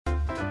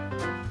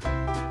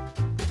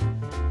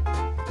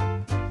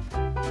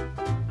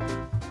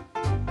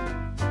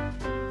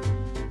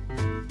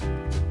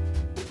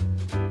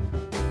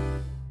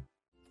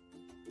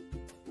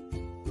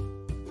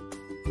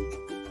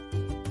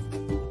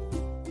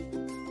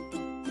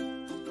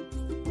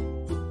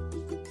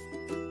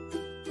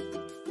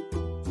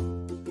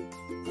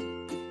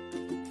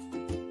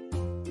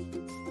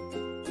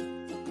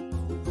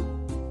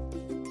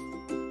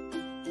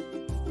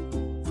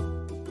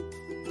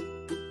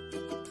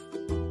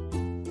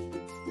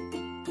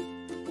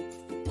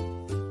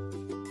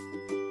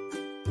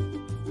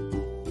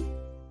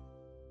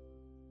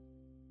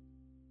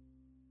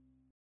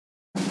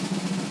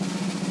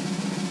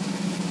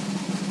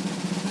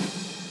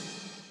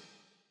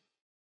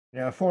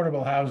Yeah,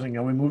 affordable housing.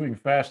 Are we moving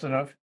fast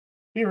enough?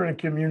 Here in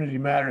Community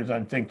Matters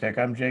on Think Tech,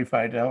 I'm Jay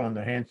Fidel, and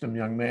the handsome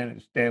young man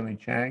is Stanley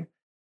Chang.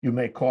 You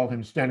may call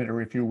him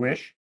Senator if you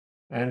wish,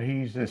 and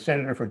he's the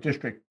Senator for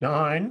District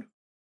 9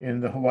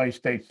 in the Hawaii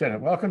State Senate.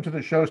 Welcome to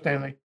the show,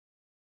 Stanley.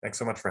 Thanks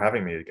so much for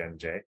having me again,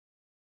 Jay.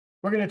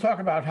 We're going to talk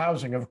about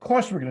housing. Of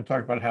course, we're going to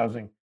talk about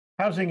housing.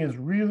 Housing is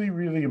really,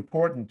 really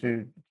important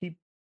to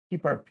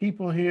keep our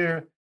people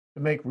here,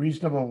 to make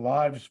reasonable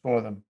lives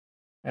for them.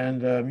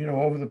 And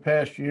over the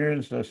past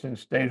years,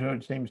 since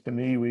statehood, seems to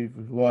me we've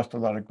lost a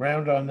lot of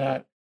ground on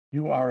that.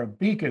 You are a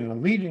beacon, a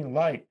leading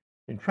light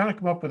in trying to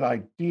come up with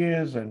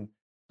ideas and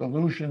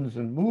solutions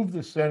and move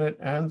the Senate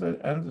and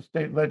the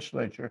state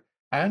legislature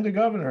and the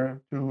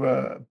governor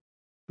to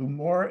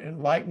more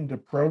enlightened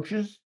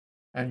approaches.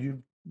 And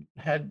you've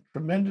had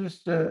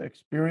tremendous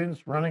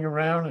experience running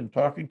around and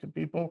talking to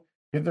people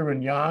hither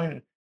and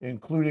yon,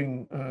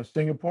 including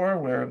Singapore,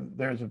 where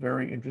there's a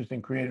very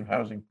interesting creative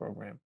housing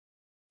program.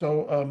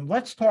 So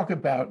let's talk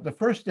about the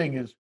first thing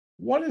is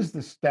what is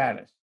the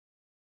status?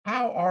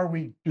 How are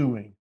we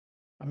doing?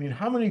 I mean,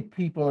 how many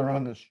people are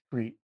on the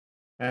street,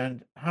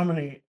 and how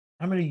many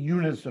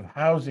units of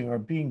housing are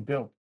being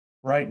built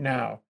right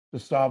now to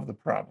solve the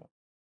problem?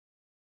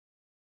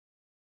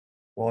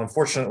 Well,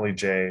 unfortunately,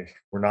 Jay,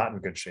 we're not in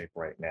good shape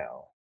right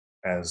now.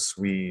 As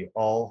we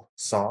all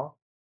saw,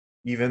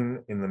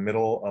 even in the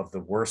middle of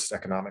the worst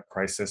economic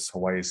crisis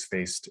Hawaii's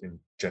faced in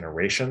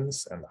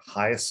generations and the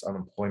highest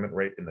unemployment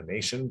rate in the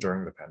nation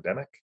during the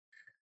pandemic,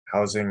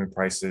 housing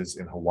prices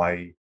in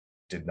Hawaii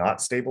did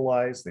not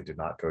stabilize. They did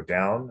not go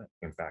down.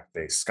 In fact,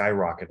 they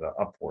skyrocketed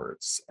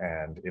upwards.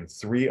 And in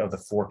three of the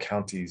four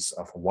counties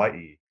of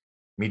Hawaii,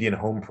 median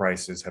home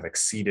prices have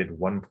exceeded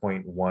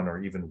 1.1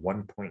 or even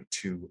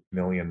 $1.2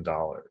 million.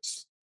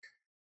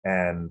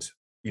 And,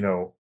 you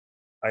know,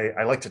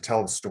 I like to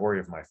tell the story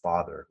of my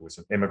father, who was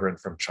an immigrant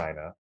from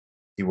China.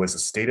 He was a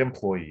state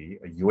employee,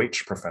 a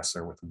UH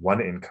professor with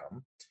one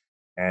income,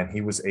 and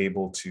he was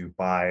able to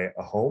buy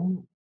a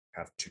home,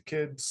 have two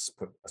kids,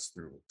 put us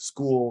through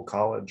school,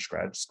 college,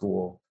 grad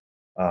school,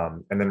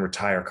 and then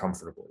retire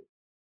comfortably.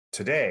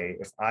 Today,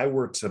 if I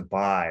were to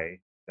buy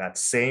that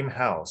same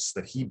house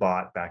that he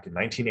bought back in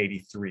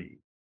 1983,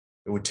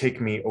 it would take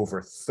me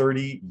over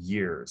 30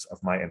 years of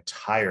my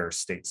entire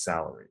state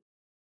salary.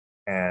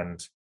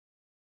 And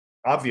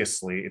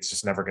obviously, it's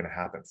just never going to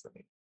happen for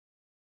me.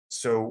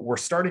 So we're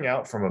starting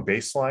out from a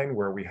baseline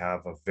where we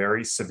have a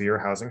very severe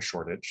housing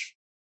shortage,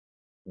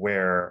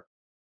 where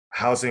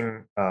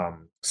housing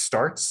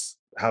starts,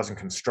 housing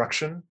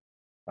construction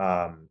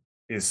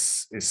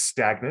is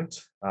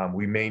stagnant.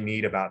 We may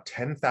need about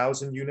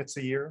 10,000 units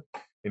a year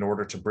in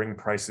order to bring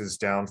prices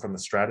down from the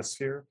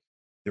stratosphere.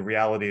 The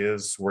reality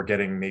is we're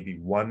getting maybe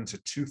 1 to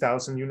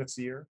 2,000 units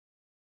a year.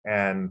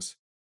 And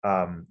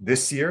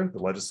this year, the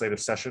legislative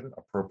session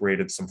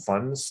appropriated some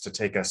funds to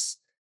take us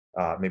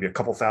maybe a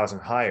couple thousand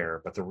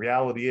higher. But the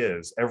reality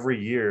is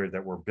every year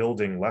that we're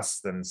building less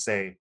than,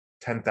 say,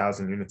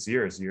 10,000 units a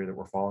year is a year that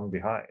we're falling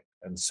behind.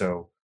 And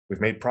so we've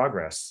made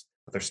progress,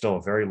 but there's still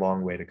a very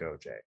long way to go,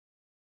 Jay.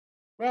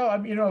 Well,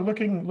 I'm,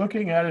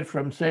 looking at it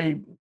from, say,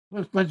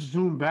 let's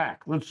zoom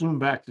back. Let's zoom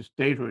back to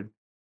statehood.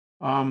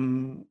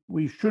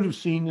 We should have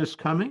seen this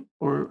coming,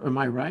 or am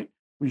I right?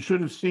 We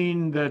should have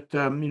seen that,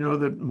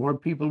 that more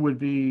people would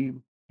be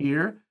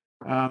here,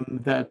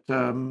 that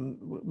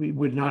we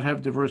would not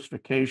have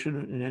diversification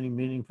in any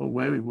meaningful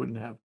way. We wouldn't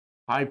have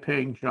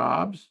high-paying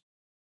jobs,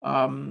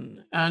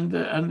 and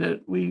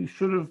that we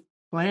should have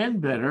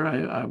planned better.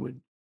 I would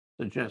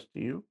suggest to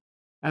you.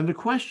 And the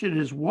question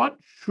is, what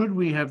should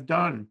we have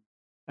done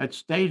at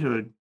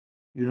statehood,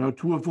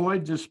 to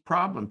avoid this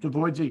problem, to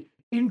avoid the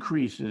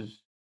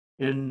increases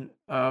in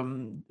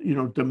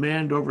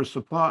demand over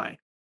supply?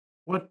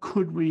 What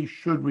should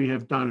we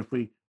have done if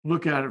we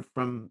look at it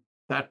from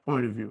that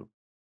point of view?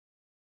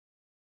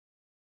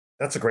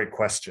 That's a great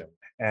question.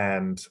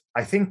 And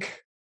I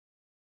think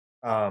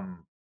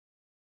um,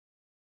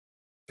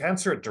 to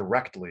answer it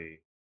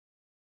directly,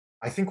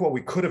 I think what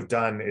we could have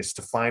done is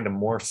to find a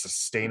more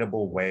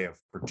sustainable way of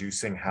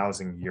producing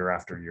housing year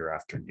after year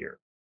after year.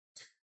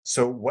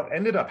 So what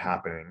ended up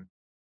happening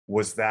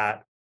was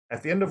that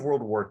at the end of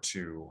World War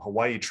II,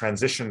 Hawaii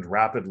transitioned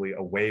rapidly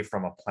away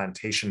from a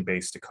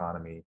plantation-based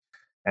economy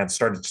and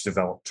started to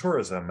develop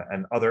tourism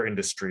and other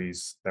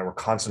industries that were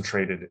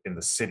concentrated in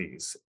the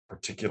cities,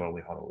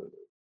 particularly Honolulu.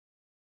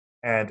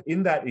 And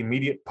in that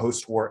immediate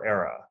post-war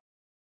era,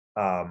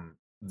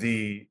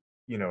 the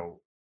you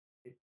know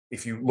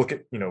if you look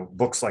at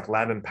books like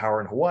Land and Power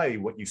in Hawaii,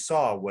 what you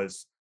saw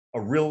was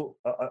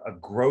a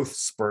growth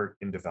spurt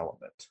in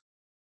development.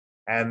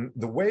 And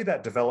the way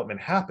that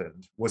development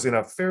happened was in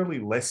a fairly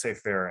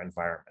laissez-faire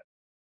environment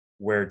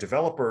where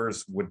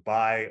developers would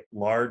buy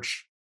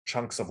large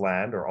chunks of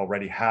land or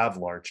already have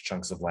large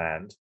chunks of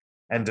land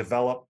and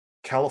develop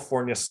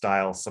California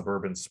style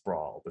suburban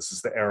sprawl. This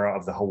is the era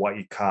of the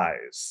Hawaii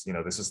Kais.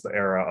 This is the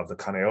era of the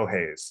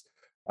Kaneohes,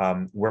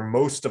 where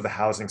most of the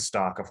housing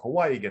stock of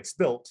Hawaii gets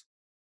built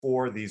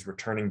for these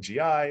returning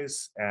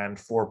GIs and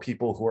for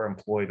people who are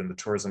employed in the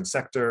tourism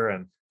sector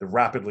and the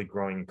rapidly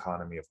growing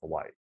economy of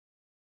Hawaii.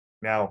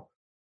 Now,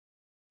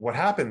 what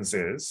happens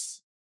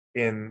is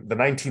in the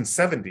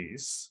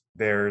 1970s,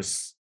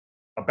 there's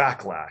a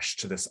backlash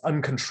to this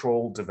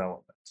uncontrolled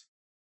development.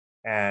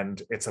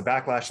 And it's a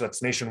backlash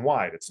that's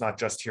nationwide. It's not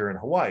just here in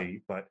Hawaii,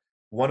 but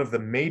one of the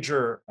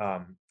major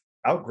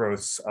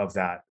outgrowths of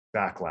that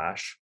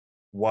backlash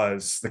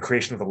was the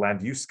creation of the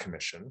Land Use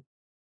Commission.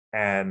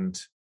 And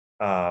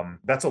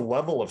that's a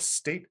level of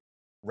state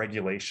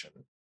regulation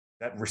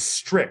that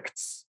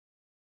restricts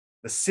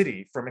the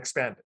city from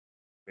expanding,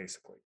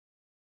 basically.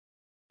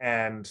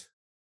 And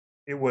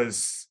it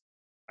was,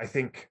 I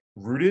think,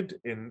 rooted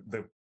in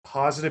the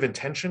positive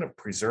intention of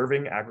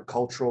preserving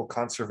agricultural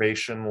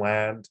conservation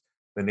land,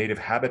 the native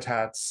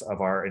habitats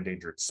of our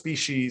endangered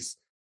species,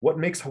 what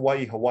makes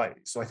Hawaii Hawaii.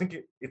 So I think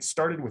it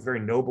started with very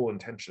noble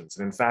intentions.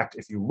 And in fact,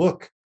 if you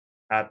look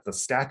at the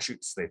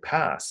statutes they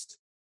passed,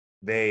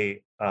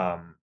 they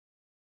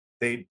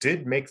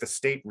did make the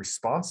state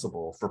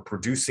responsible for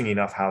producing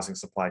enough housing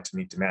supply to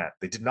meet demand.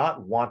 They did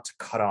not want to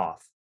cut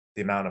off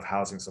the amount of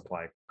housing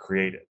supply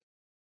created.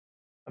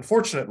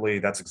 Unfortunately,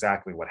 that's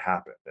exactly what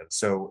happened. And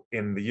so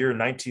in the year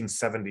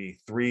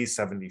 1973,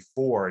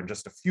 74, in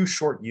just a few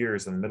short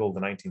years in the middle of the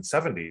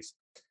 1970s,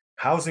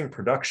 housing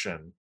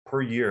production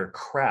per year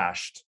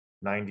crashed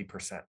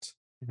 90%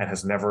 and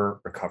has never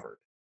recovered.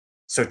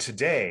 So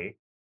today,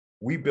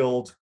 we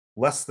build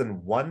less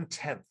than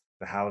 1/10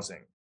 the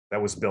housing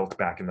that was built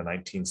back in the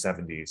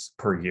 1970s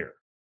per year.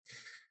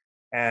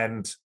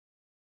 And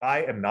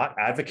I am not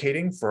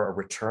advocating for a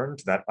return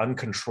to that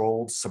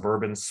uncontrolled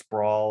suburban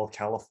sprawl,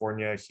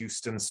 California,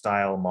 Houston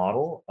style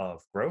model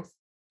of growth,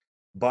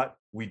 but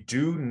we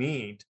do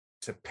need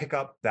to pick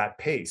up that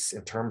pace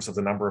in terms of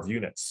the number of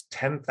units,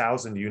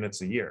 10,000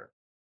 units a year.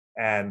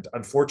 And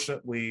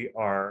unfortunately,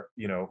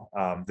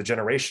 the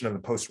generation in the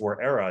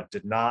post-war era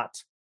did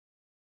not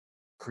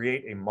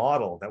create a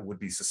model that would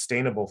be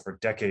sustainable for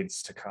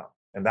decades to come.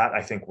 And that,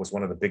 I think, was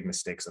one of the big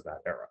mistakes of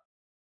that era.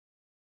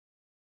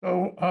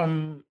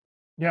 So,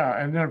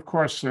 yeah, and then of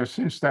course,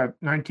 since that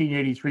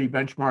 1983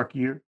 benchmark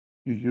year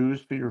you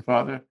used for your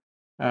father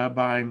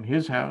buying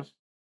his house,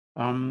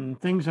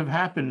 things have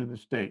happened in the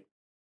state.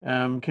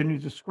 Can you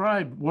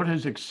describe what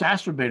has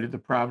exacerbated the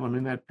problem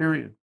in that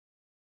period?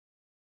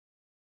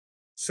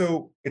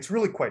 So it's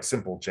really quite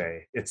simple,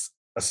 Jay. It's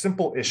a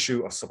simple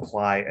issue of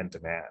supply and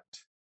demand.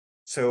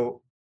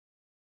 So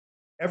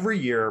every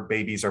year,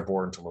 babies are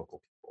born to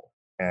local people,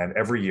 and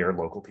every year,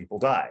 local people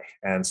die.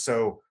 And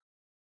so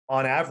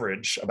on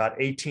average, about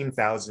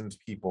 18,000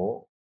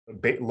 people,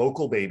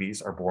 local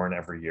babies are born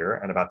every year,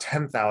 and about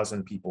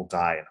 10,000 people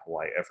die in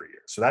Hawaii every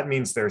year. So that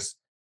means there's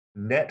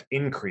net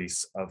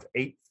increase of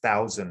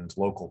 8,000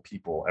 local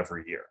people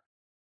every year.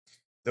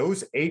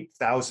 Those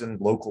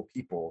 8,000 local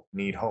people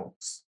need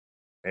homes.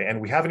 Okay?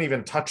 And we haven't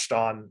even touched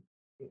on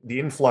the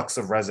influx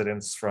of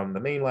residents from the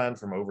mainland,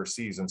 from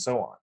overseas, and so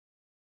on.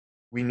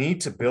 We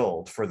need to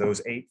build for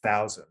those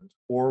 8,000,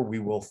 or we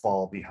will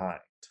fall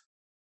behind.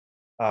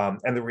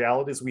 And the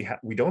reality is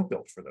we don't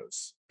build for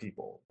those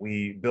people.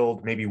 We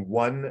build maybe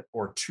 1,000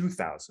 or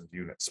 2,000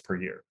 units per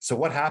year. So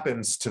what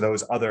happens to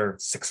those other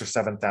 6,000 or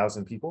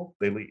 7,000 people?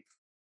 They leave.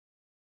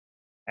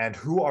 And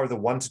who are the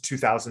 1,000 to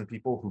 2,000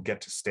 people who get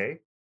to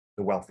stay?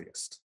 The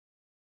wealthiest.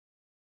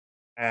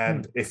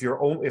 And if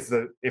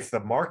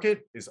the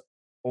market is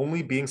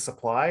only being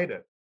supplied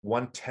at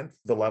 1/10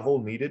 the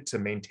level needed to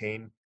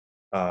maintain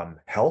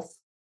health,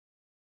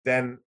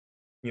 then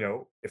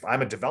if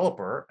I'm a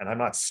developer and I'm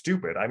not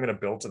stupid, I'm going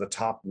to build to the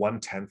top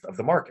 1/10 of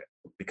the market,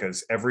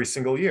 because every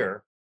single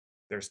year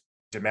there's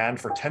demand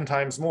for 10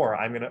 times more.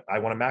 I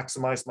want to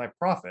maximize my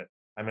profit.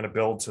 I'm going to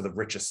build to the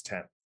richest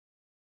 10.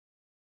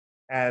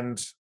 And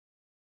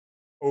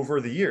over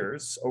the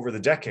years, over the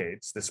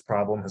decades, this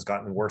problem has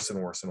gotten worse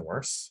and worse and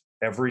worse.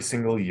 Every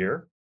single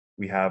year,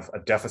 we have a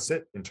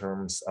deficit in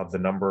terms of the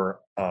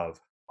number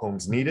of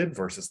homes needed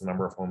versus the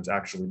number of homes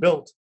actually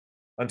built,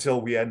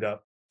 until we end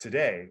up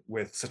today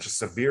with such a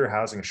severe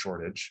housing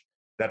shortage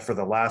that for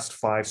the last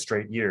 5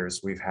 straight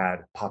years, we've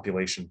had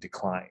population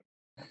decline,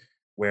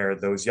 where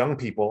those young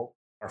people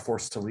are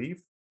forced to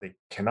leave. They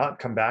cannot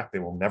come back. They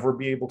will never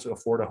be able to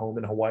afford a home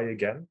in Hawaii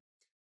again.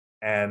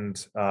 And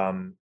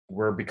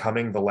we're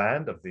becoming the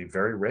land of the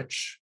very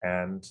rich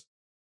and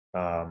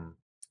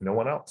no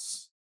one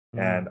else.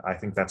 And I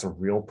think that's a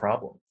real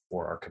problem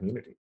for our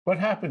community. What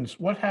happens?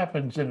 What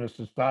happens in a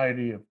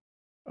society of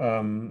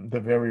the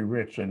very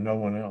rich and no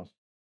one else?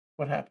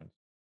 What happens?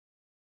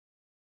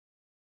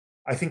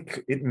 I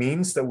think it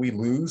means that we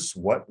lose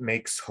what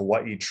makes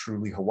Hawaii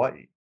truly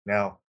Hawaii.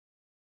 Now,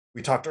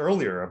 we talked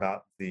earlier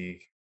about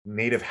the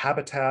native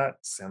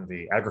habitats and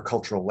the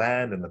agricultural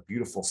land and the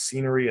beautiful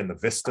scenery and the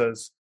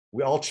vistas.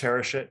 We all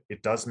cherish it.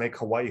 It does make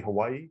Hawaii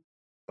Hawaii.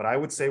 But I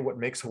would say what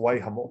makes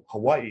Hawaii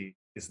Hawaii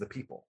is the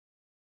people.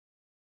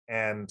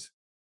 And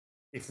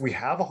if we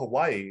have a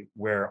Hawaii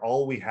where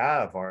all we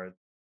have are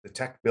the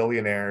tech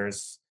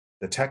billionaires,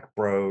 the tech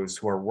bros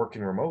who are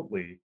working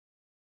remotely,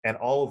 and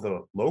all of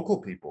the local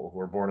people who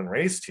are born and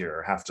raised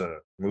here have to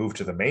move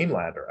to the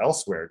mainland or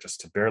elsewhere just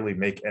to barely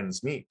make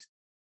ends meet,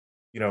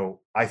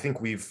 I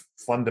think we've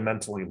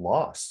fundamentally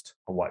lost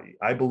Hawaii.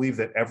 I believe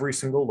that every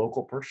single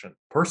local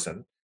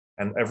person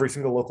and every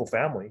single local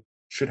family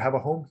should have a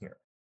home here.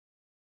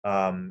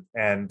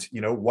 And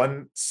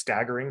one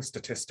staggering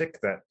statistic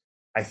that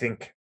I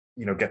think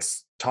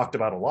gets talked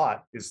about a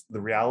lot is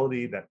the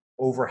reality that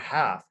over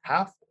half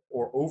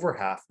or over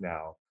half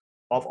now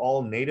of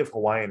all native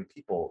Hawaiian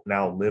people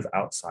now live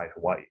outside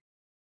Hawaii.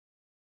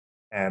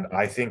 And Yeah.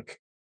 I think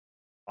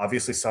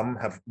obviously some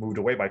have moved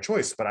away by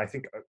choice, but I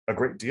think a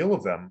great deal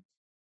of them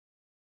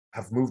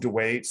have moved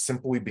away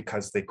simply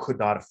because they could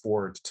not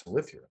afford to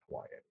live here in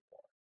Hawaii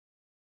anymore.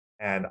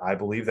 And I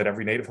believe that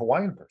every native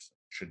Hawaiian person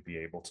should be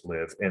able to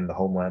live in the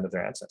homeland of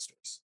their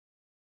ancestors.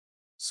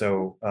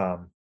 So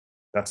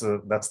that's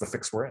the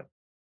fix we're in.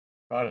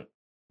 Got it.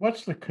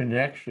 What's the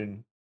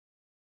connection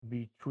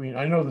between,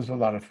 I know there's a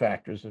lot of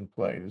factors in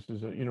play. This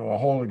is a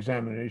whole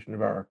examination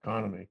of our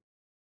economy.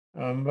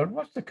 But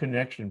what's the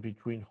connection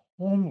between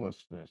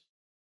homelessness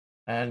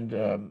and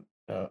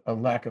a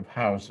lack of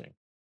housing?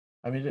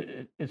 I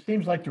mean, it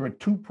seems like there are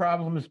two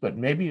problems, but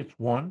maybe it's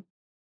one.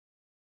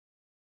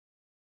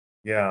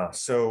 Yeah.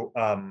 So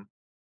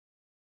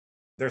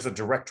there's a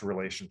direct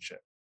relationship.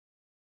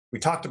 We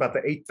talked about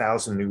the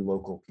 8,000 new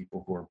local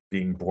people who are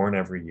being born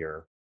every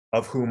year,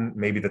 of whom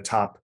maybe the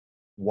top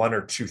 1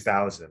 or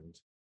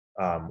 2,000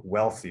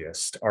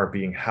 wealthiest are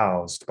being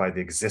housed by the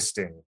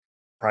existing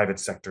private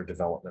sector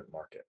development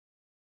market.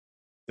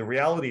 The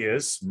reality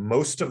is,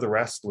 most of the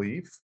rest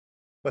leave,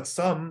 but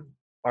some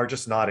are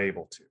just not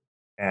able to.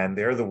 And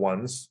they're the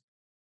ones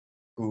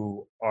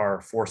who are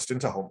forced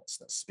into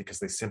homelessness because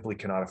they simply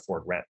cannot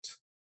afford rent.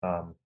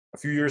 A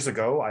few years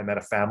ago, I met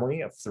a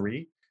family of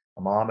three,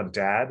 a mom and a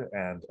dad,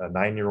 and a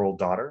 9-year-old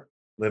daughter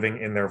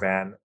living in their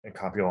van in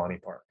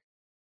Kapiolani Park.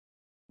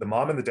 The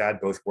mom and the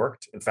dad both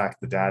worked. In fact,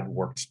 the dad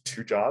worked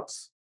 2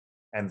 jobs,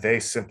 and they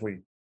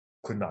simply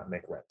could not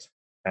make rent.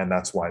 And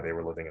that's why they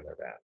were living in their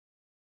van.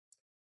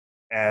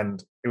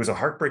 And it was a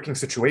heartbreaking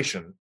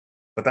situation,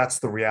 but that's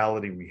the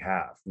reality we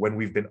have. When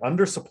we've been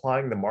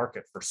undersupplying the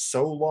market for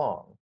so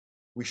long,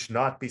 we should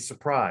not be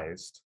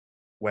surprised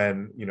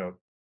when,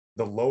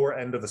 the lower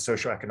end of the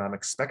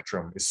socioeconomic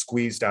spectrum is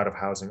squeezed out of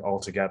housing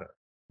altogether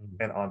Mhm.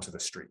 and onto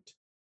the street.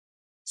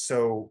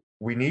 So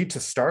we need to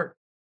start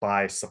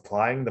by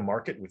supplying the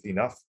market with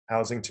enough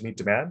housing to meet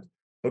demand,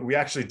 but we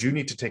actually do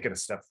need to take it a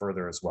step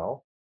further as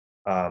well.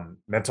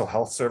 Mental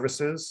health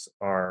services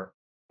are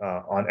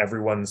on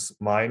everyone's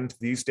mind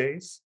these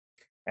days.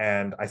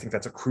 And I think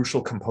that's a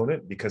crucial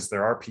component because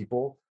there are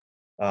people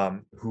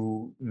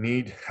who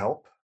need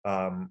help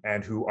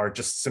and who are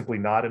just simply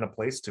not in a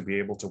place to be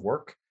able to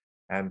work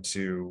and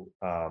to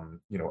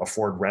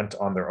afford rent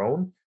on their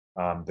own.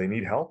 They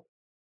need help,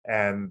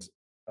 and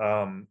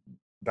um,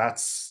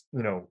 that's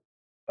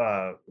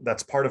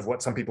that's part of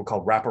what some people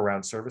call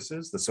wraparound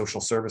services, the social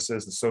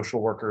services, the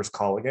social workers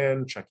calling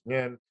in, checking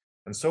in,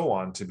 and so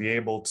on, to be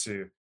able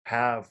to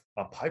have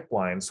a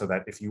pipeline so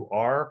that if you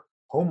are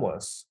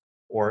homeless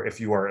or if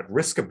you are at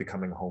risk of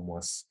becoming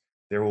homeless,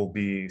 there will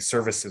be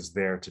services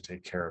there to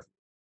take care of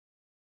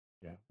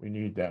Yeah, we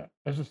need that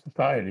as a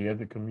society,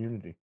 as a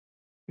community.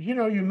 But,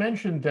 you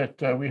mentioned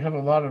that we have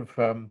a lot of,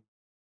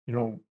 you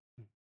know,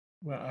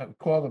 well, I would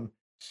call them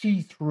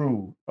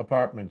see-through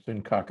apartments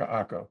in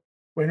Kaka'ako,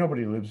 where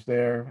nobody lives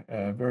there.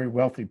 Very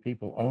wealthy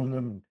people own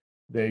them.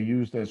 They're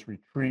used as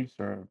retreats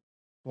or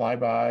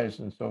flybys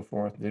and so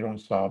forth. They don't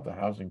solve the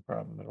housing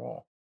problem at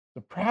all.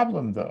 The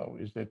problem, though,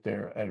 is that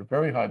they're at a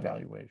very high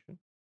valuation,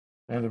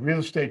 and the real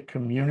estate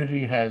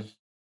community has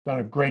done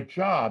a great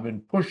job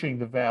in pushing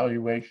the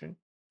valuation,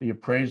 the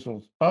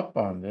appraisals up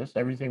on this.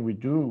 Everything we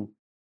do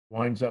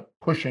winds up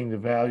pushing the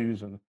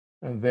values and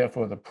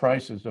therefore the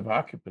prices of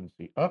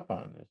occupancy up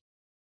on this.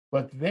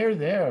 But they're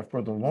there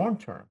for the long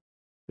term.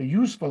 The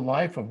useful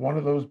life of one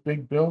of those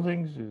big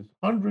buildings is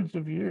hundreds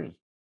of years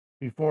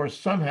before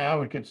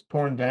somehow it gets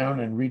torn down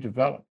and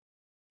redeveloped.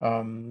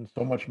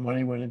 So much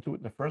money went into it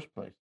in the first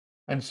place.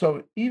 And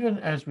so, even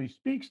as we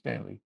speak,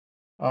 Stanley,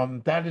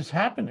 that is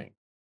happening.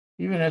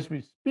 Even as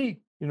we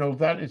speak,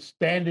 that is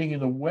standing in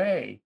the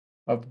way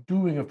of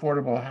doing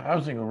affordable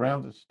housing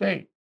around the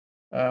state.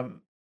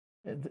 Um,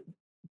 do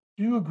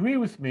you agree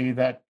with me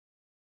that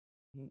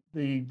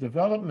the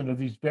development of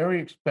these very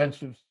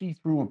expensive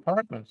see-through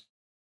apartments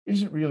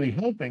isn't really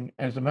helping?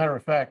 As a matter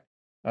of fact,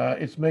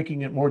 it's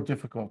making it more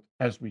difficult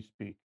as we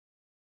speak.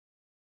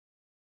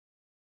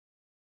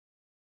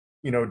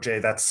 Jay,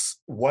 that's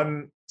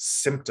one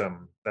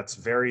symptom that's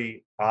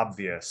very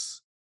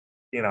obvious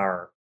in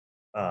our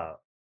uh,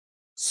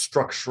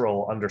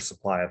 structural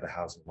undersupply of the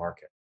housing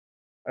market.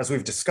 As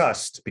we've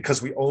discussed,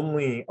 because we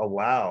only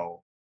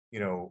allow,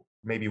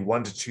 maybe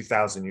 1 to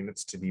 2,000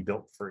 units to be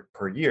built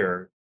per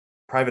year,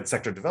 private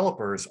sector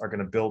developers are going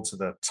to build to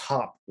the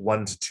top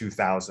 1 to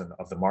 2,000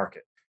 of the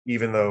market,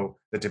 even though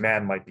the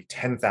demand might be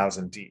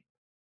 10,000 deep.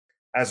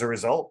 As a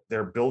result,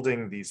 they're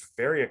building these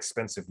very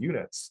expensive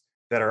units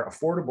that are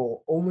affordable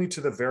only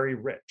to the very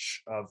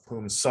rich, of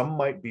whom some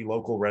might be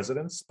local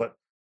residents, but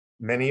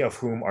many of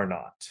whom are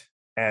not.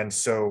 And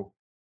so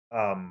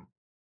um,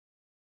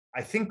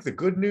 I think the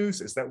good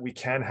news is that we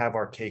can have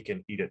our cake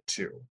and eat it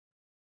too.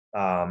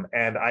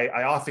 And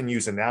I often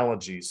use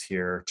analogies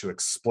here to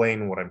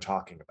explain what I'm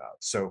talking about.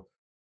 So,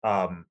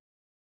 um,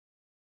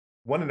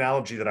 one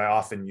analogy that I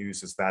often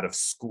use is that of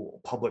school,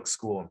 public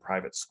school and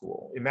private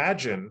school.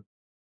 Imagine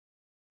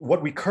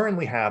what we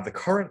currently have, the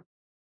current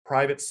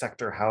private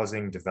sector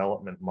housing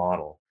development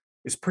model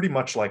is pretty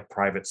much like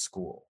private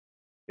school.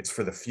 It's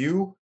for the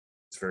few,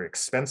 it's very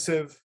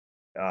expensive,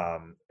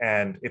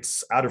 and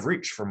it's out of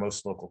reach for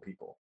most local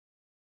people.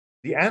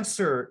 The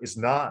answer is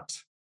not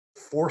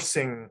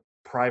forcing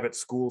private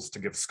schools to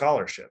give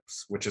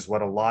scholarships, which is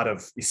what a lot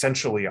of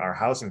essentially our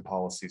housing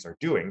policies are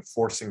doing,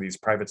 forcing these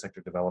private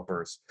sector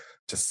developers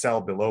to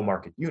sell below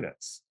market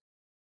units.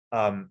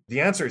 The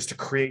answer is to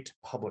create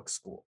public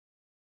school,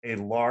 a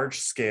large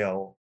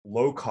scale,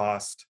 low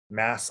cost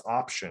mass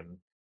option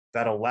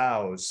that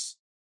allows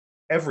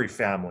every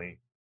family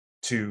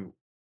to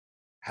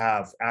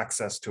have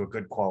access to a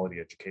good quality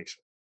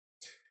education.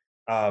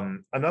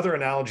 Another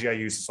analogy I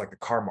use is like the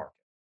car market.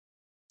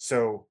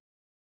 So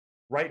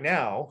right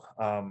now,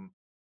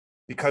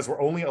 because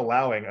we're only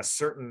allowing a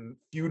certain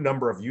few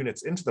number of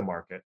units into the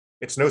market,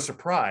 it's no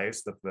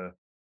surprise that the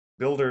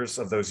builders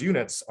of those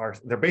units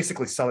they're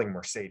basically selling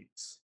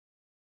Mercedes,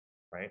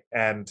 right?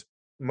 And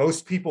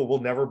most people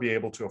will never be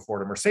able to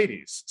afford a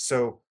Mercedes.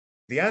 So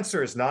the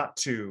answer is not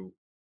to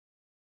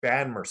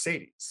ban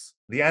Mercedes.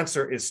 The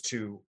answer is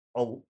to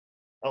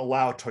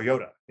allow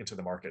Toyota into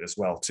the market as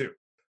well too,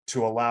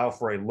 to allow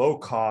for a low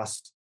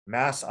cost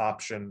mass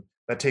option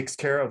that takes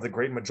care of the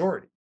great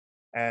majority.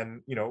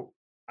 And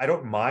I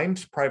don't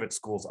mind private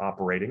schools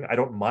operating. I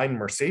don't mind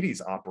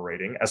Mercedes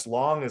operating as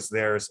long as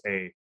there's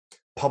a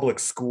public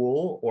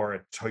school or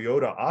a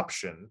Toyota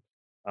option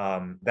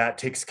that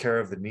takes care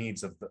of the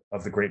needs of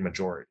the great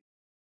majority.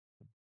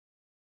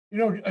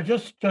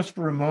 Just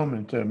for a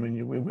moment, I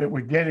mean,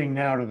 we're getting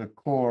now to the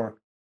core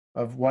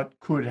of what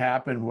could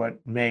happen, what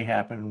may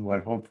happen,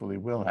 what hopefully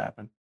will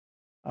happen.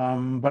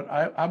 But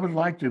I would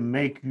like to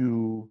make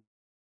you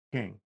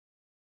king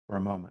for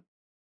a moment.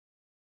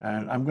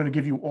 And I'm going to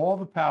give you all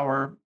the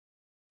power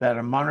that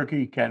a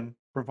monarchy can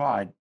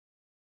provide.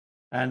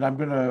 And I'm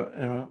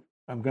going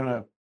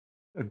to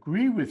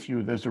agree with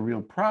you. There's a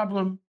real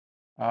problem.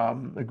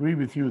 Agree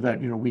with you that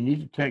we need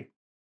to take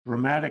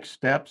dramatic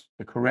steps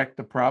to correct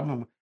the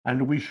problem,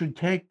 and we should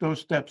take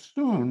those steps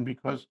soon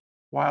because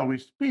while we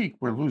speak,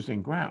 we're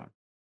losing ground.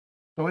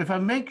 So if I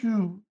make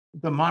you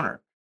the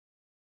monarch,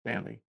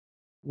 Stanley,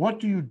 what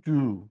do you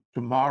do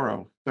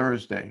tomorrow,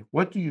 Thursday?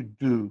 What do you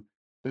do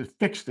to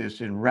fix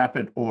this in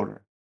rapid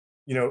order?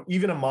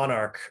 Even a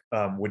monarch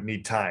would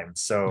need time.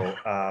 So,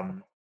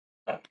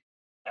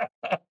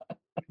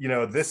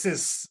 this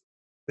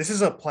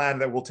is a plan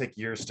that will take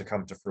years to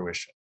come to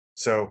fruition.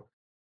 So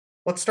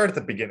let's start at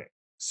the beginning.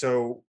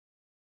 So,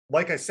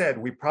 like I said,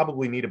 we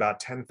probably need about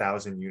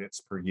 10,000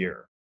 units per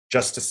year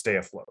just to stay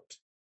afloat.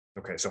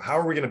 Okay, so how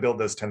are we going to build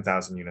those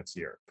 10,000 units a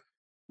year?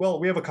 Well,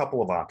 we have a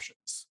couple of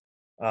options.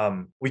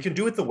 We can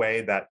do it the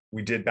way that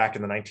we did back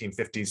in the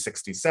 1950s,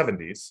 60s,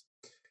 70s,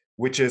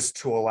 which is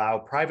to allow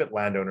private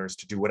landowners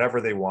to do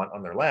whatever they want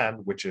on their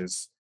land, which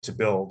is to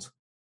build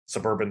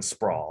suburban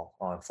sprawl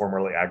on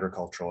formerly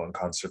agricultural and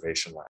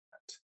conservation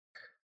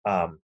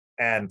land.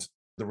 And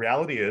the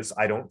reality is,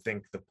 I don't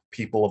think the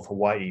people of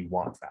Hawaii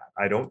want that.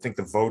 I don't think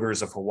the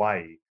voters of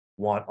Hawaii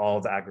want all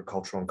the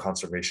agricultural and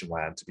conservation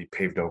land to be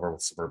paved over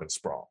with suburban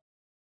sprawl.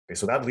 Okay,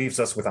 so that leaves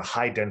us with a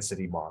high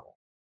density model.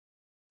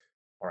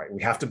 All right,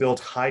 we have to build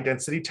high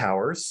density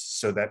towers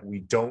so that we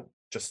don't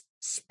just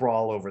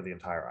sprawl over the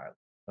entire island.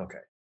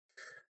 Okay,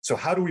 so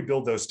how do we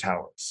build those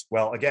towers?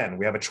 Well, again,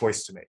 we have a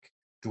choice to make.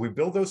 Do we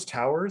build those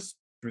towers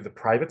through the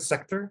private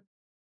sector,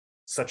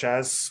 such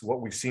as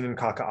what we've seen in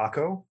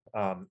Kaka'ako,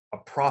 a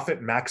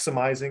profit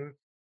maximizing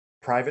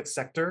private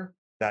sector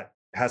that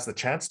has the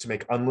chance to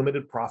make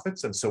unlimited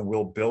profits, and so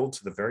we'll build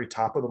to the very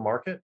top of the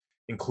market,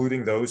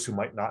 including those who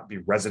might not be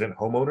resident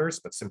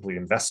homeowners, but simply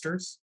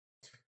investors?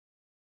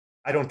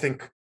 I don't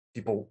think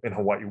people in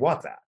Hawaii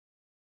want that.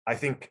 I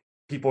think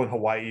people in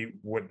Hawaii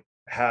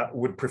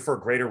would prefer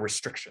greater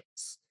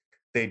restrictions.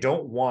 They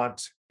don't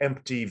want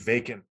empty,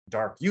 vacant,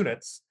 dark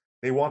units.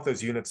 They want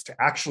those units to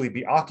actually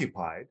be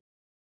occupied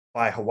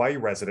by Hawaii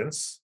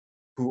residents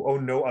who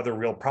own no other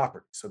real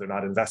property, so they're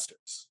not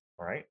investors.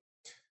 All right.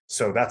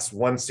 So that's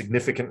one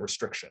significant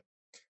restriction.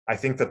 I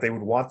think that they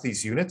would want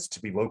these units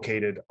to be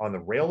located on the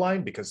rail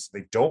line because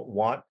they don't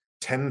want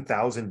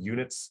 10,000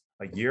 units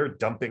a year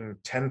dumping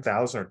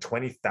 10,000 or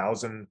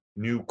 20,000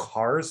 new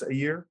cars a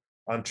year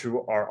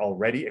onto our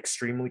already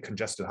extremely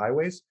congested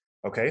highways.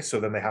 Okay, so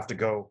then they have to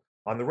go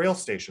on the rail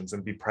stations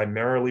and be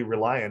primarily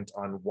reliant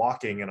on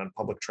walking and on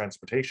public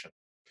transportation.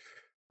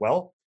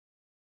 Well,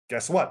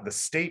 guess what? The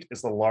state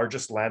is the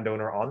largest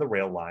landowner on the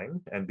rail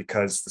line. And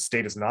because the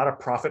state is not a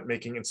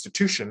profit-making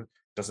institution,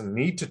 doesn't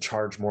need to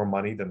charge more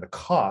money than the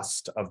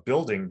cost of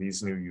building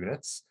these new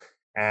units.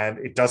 And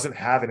it doesn't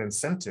have an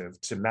incentive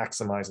to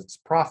maximize its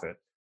profit.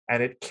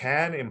 And it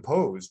can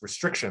impose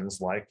restrictions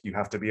like you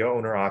have to be an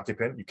owner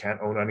occupant, you can't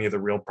own any of the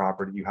real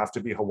property, you have to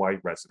be a Hawaii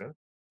resident.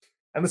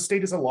 And the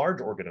state is a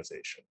large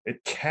organization.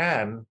 It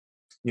can,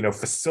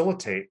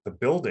 facilitate the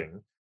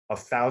building of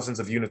thousands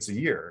of units a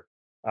year,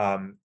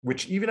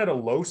 which even at a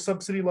low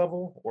subsidy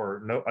level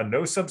or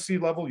no subsidy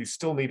level, you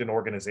still need an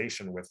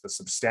organization with a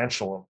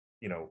substantial,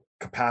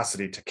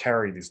 capacity to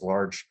carry these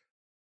large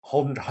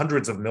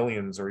hundreds of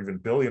millions or even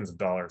billions of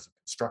dollars of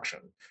construction,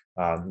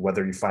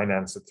 whether you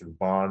finance it through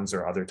bonds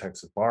or other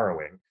types of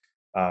borrowing.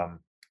 Um,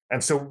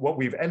 and so what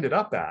we've ended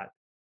up at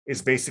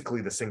is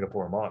basically the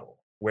Singapore model,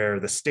 where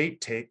the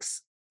state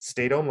takes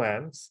state-owned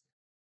lands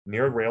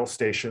near rail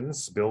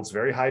stations, builds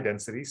very high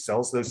density,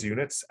 sells those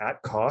units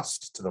at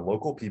cost to the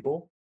local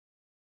people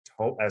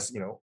as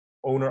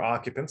owner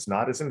occupants,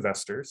 not as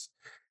investors,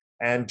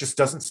 and just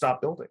doesn't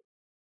stop building.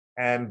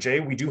 And Jay,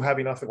 we do have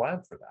enough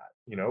land for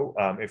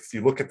that. If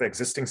you look at the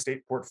existing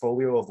state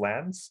portfolio of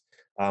lands,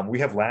 we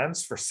have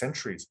lands for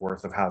centuries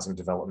worth of housing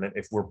development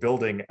if we're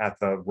building at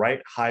the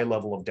right high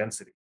level of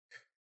density.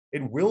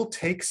 It will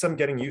take some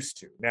getting used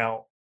to.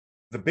 Now,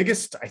 the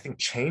biggest, I think,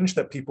 change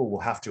that people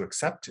will have to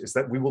accept is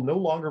that we will no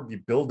longer be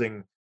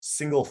building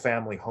single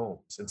family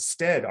homes.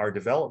 Instead, our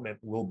development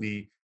will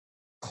be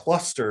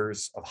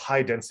clusters of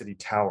high density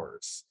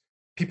towers.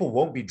 People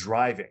won't be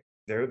driving.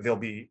 They'll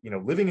be,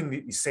 living in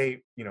the,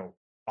 say,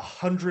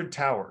 100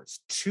 towers,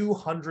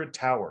 200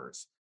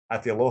 towers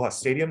at the Aloha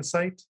Stadium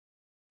site,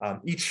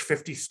 each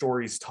 50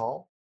 stories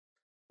tall.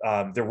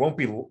 There won't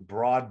be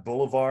broad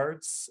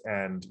boulevards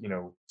and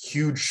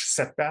huge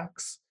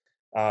setbacks.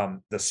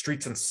 The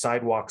streets and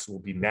sidewalks will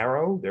be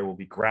narrow. There will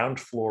be ground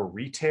floor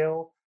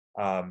retail.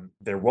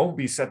 There won't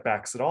be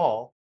setbacks at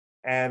all,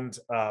 and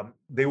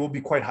they will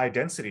be quite high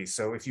density.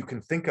 So if you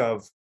can think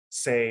of,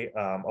 say,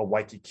 a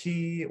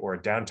Waikiki or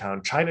a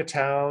downtown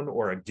Chinatown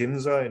or a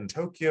Ginza in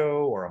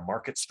Tokyo or a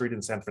Market Street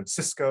in San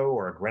Francisco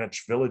or a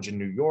Greenwich Village in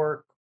New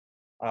York,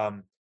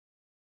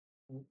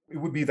 it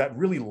would be that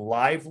really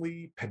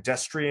lively,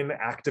 pedestrian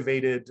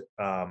activated,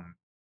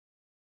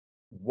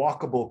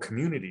 walkable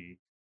community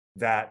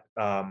that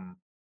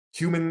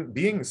human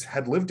beings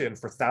had lived in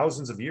for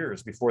thousands of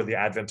years before the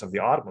advent of the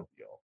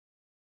automobile,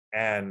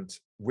 and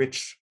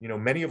which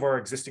many of our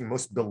existing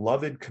most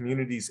beloved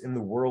communities in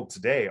the world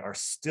today are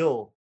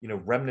still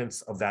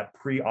remnants of that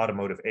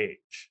pre-automotive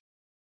age.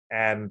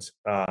 And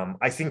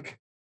I think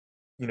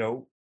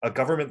a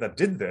government that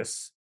did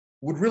this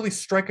would really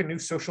strike a new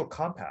social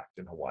compact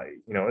in Hawaii,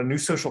 a new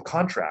social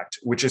contract,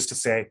 which is to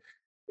say,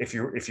 if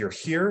you're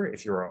here,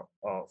 if you're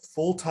a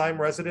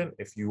full-time resident,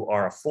 if you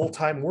are a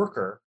full-time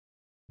worker,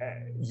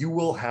 you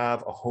will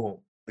have a home.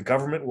 The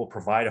government will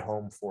provide a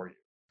home for you.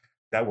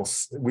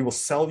 We will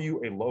sell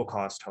you a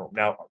low-cost home.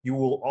 Now, you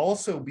will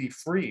also be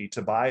free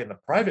to buy in the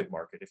private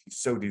market if you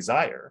so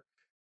desire.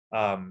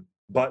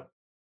 But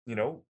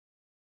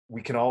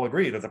we can all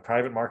agree that the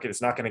private market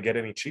is not going to get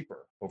any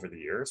cheaper over the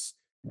years.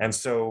 And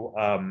so,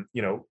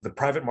 the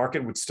private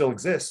market would still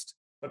exist,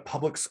 but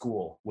public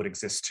school would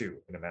exist too,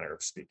 in a manner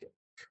of speaking.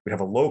 We'd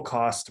have a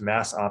low-cost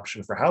mass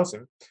option for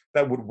housing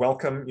that would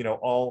welcome,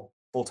 all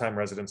full-time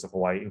residents of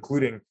Hawaii,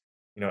 including,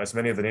 as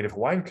many of the Native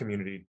Hawaiian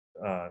community,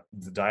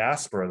 the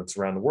diaspora that's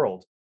around the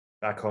world,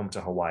 back home to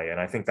Hawaii. And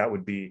I think that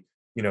would be,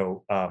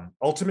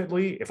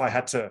 ultimately, if I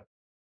had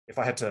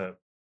to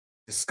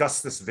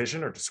discuss this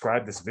vision or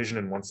describe this vision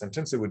in one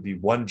sentence, it would be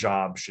one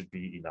job should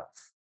be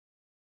enough.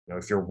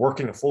 If you're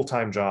working a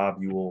full-time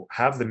job, you will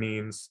have the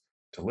means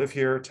to live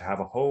here, to have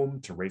a home,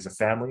 to raise a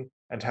family,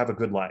 and to have a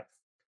good life.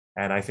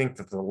 And I think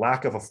that the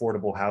lack of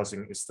affordable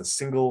housing is the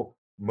single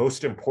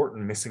most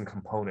important missing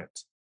component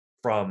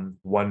from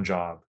one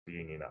job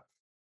being enough.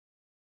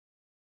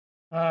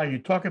 You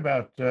talk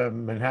about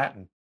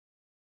Manhattan,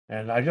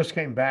 and I just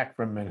came back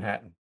from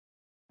Manhattan.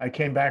 I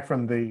came back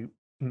from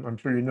I'm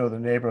sure you know the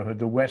neighborhood,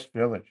 the West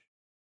Village,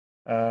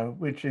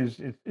 which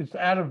it's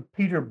out of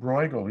Peter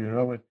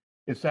Bruegel.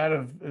 It's out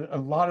of a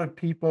lot of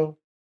people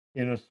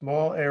in a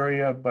small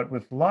area, but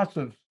with lots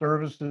of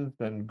services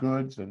and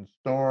goods and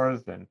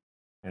stores and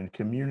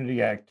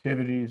community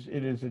activities.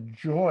 It is a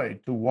joy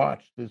to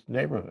watch this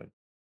neighborhood.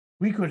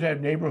 We could have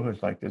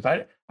neighborhoods like this.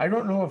 I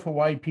don't know if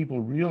Hawaii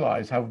people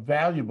realize how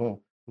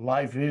valuable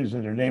life is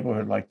in a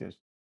neighborhood like this.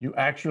 You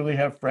actually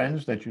have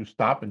friends that you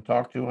stop and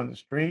talk to on the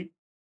street.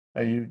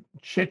 You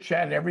chit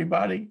chat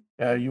everybody.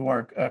 You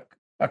are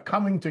a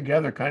coming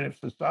together kind of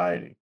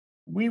society.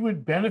 We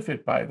would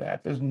benefit by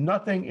that. There's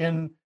nothing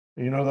in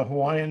the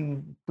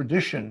Hawaiian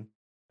tradition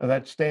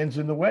that stands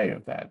in the way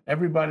of that.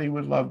 Everybody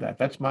would love that.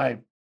 That's my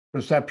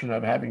perception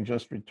of having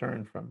just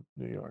returned from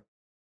New York.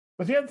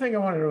 But the other thing I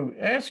wanted to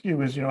ask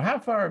you is, how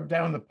far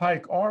down the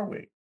pike are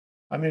we?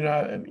 I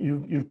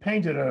mean, you've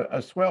painted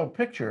a swell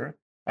picture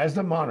as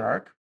the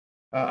monarch.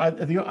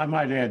 I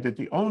might add that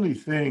the only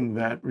thing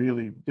that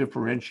really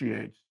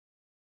differentiates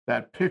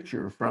that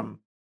picture from,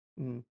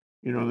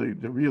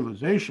 the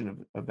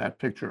realization of that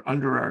picture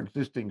under our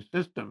existing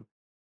system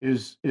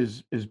is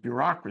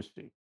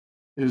bureaucracy,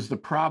 is the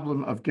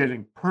problem of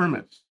getting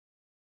permits.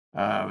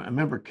 I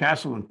remember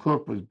Castle and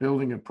Cooke was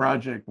building a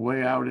project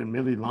way out in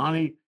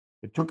Mililani.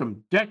 It took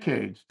them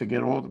decades to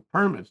get all the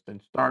permits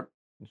and start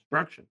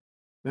construction.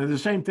 And the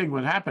same thing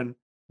would happen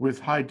with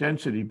high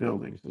density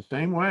buildings the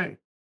same way,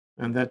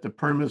 and that the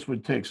permits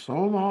would take so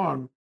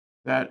long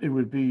that it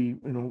would be,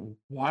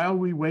 while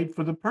we wait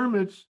for the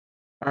permits,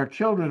 our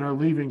children are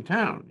leaving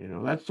town,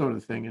 that sort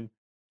of thing. And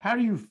how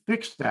do you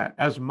fix that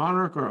as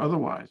monarch or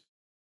otherwise?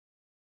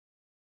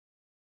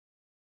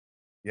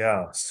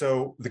 Yeah.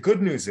 So the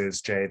good news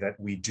is, Jay, that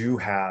we do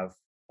have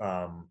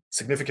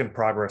significant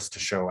progress to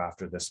show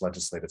after this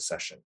legislative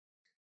session.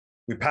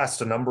 We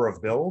passed a number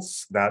of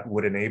bills that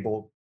would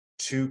enable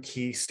two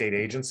key state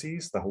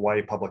agencies, the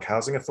Hawaii Public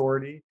Housing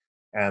Authority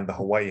and the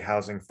Hawaii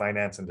Housing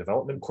Finance and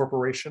Development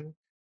Corporation,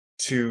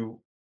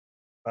 to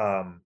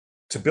um,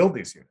 to build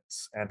these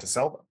units and to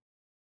sell them.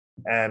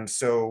 And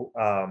so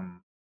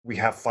we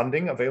have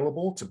funding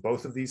available to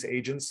both of these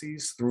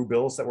agencies through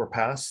bills that were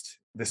passed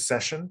this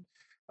session.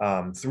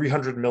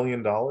 $300 million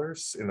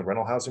in the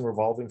rental housing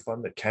revolving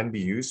fund that can be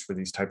used for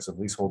these types of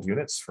leasehold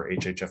units for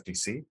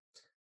HHFDC.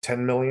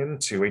 10 million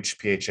to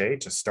HPHA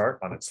to start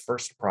on its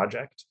first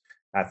project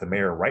at the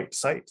Mayor Wright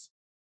site.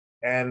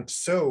 And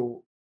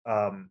so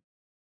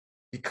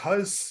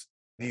because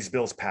these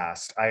bills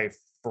passed,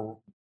 for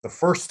the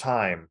first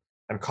time,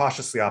 I'm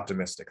cautiously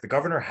optimistic. The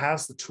governor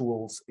has the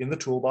tools in the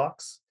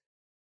toolbox,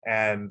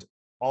 and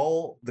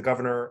all the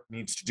governor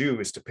needs to do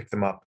is to pick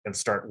them up and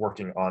start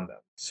working on them.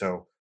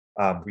 So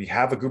we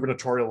have a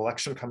gubernatorial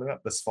election coming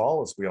up this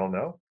fall, as we all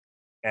know,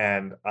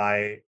 and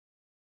I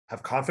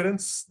have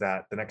confidence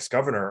that the next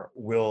governor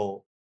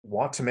will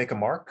want to make a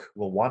mark,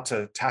 will want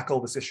to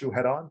tackle this issue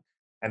head on,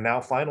 and now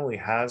finally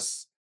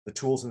has the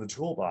tools in the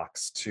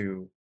toolbox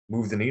to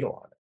move the needle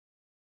on it.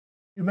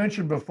 You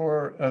mentioned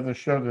before the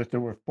show that there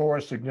were four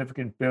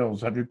significant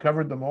bills. Have you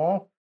covered them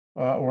all,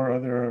 or are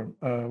there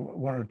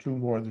one or two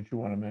more that you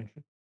want to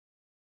mention?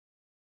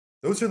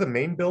 Those are the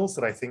main bills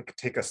that I think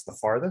take us the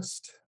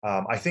farthest.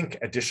 I think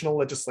additional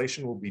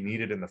legislation will be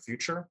needed in the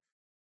future.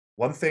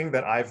 One thing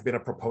that I've been a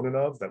proponent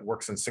of that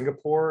works in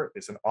Singapore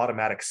is an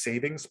automatic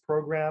savings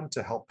program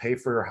to help pay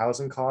for your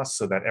housing costs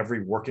so that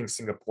every working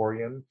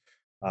Singaporean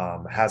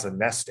has a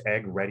nest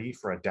egg ready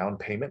for a down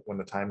payment when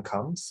the time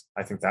comes.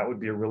 I think that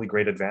would be a really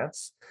great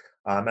advance.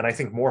 And I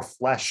think more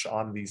flesh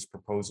on these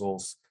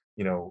proposals,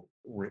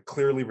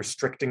 clearly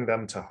restricting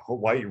them to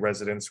Hawaii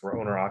residents who are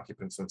owner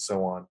occupants and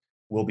so on,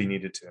 will be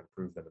needed to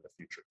improve them in the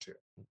future too.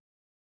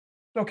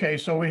 Okay,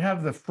 so we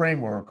have the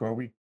framework, or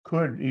we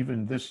could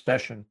even this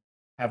session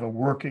have a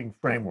working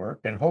framework,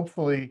 and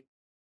hopefully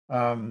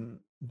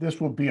this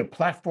will be a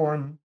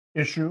platform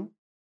issue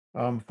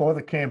for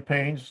the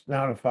campaigns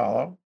now to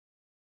follow,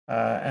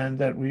 and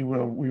that we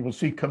will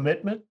see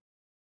commitment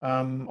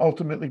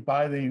ultimately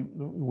by the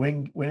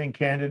winning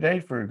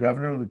candidate for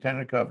governor,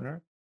 lieutenant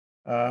governor,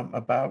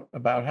 about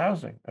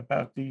housing,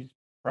 about these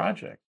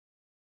projects.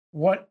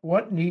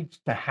 What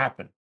needs to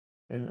happen?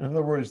 In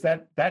other words,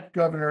 that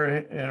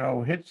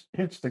governor,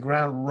 hits the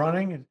ground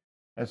running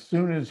as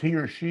soon as he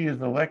or she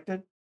is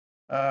elected.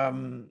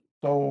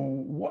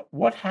 So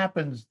what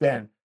happens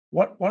then?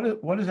 What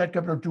does that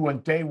governor do on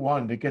day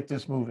one to get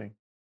this moving?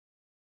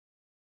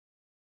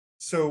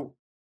 So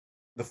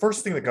the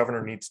first thing the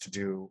governor needs to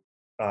do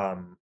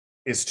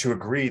is to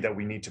agree that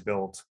we need to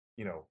build,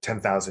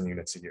 10,000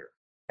 units a year.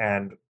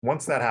 And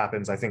once that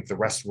happens, I think the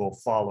rest will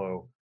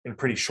follow in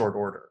pretty short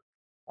order.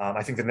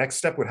 I think the next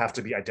step would have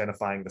to be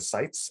identifying the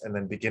sites and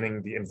then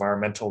beginning the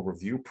environmental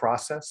review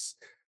process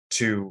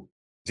to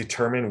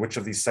determine which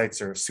of these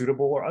sites are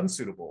suitable or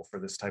unsuitable for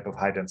this type of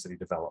high density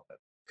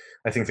development.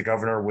 I think the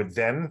governor would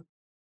then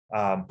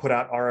put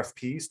out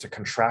RFPs to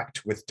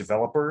contract with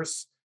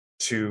developers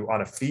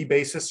on a fee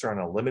basis or on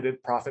a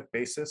limited profit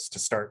basis to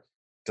start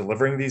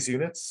delivering these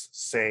units,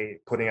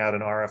 say putting out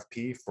an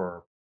RFP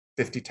for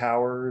 50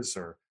 towers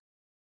or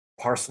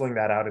parceling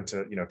that out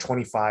into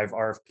 25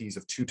 RFPs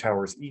of 2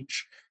 towers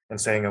each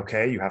and saying,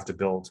 okay, you have to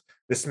build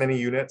this many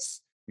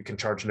units. You can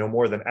charge no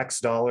more than X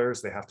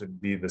dollars. They have to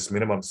be this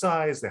minimum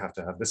size. They have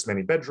to have this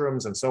many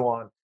bedrooms and so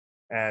on.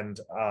 And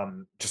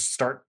just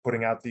start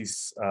putting out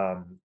these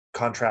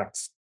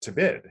contracts to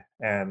bid.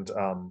 And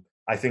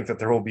I think that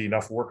there will be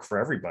enough work for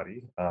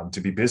everybody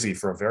to be busy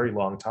for a very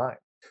long time.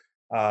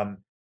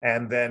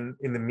 And then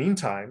in the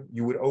meantime,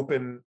 you would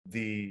open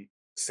the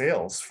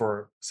sales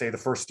for, say, the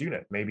first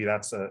unit. Maybe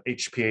that's a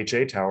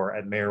HPHA tower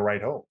at Mayor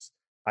Wright Homes.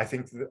 I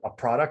think a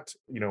product,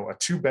 a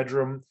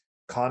 2-bedroom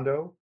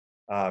condo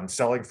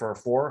selling for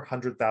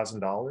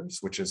 $400,000,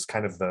 which is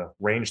kind of the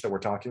range that we're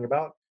talking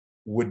about,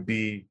 would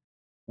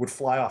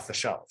fly off the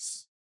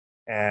shelves.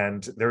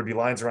 And there would be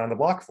lines around the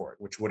block for it,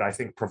 which would, I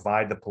think,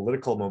 provide the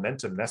political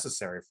momentum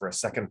necessary for a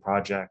second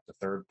project, a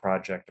third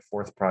project, a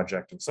fourth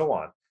project, and so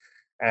on.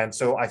 And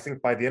so I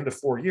think by the end of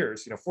 4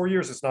 years, 4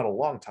 years is not a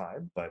long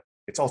time, but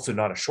it's also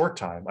not a short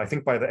time. I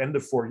think by the end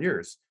of 4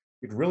 years,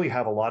 you'd really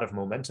have a lot of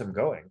momentum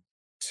going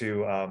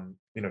to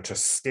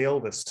scale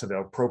this to the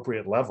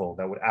appropriate level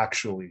that would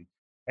actually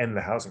end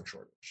the housing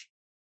shortage.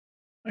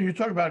 You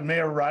talk about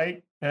Mayor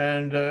Wright,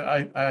 and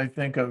I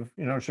think of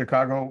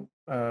Chicago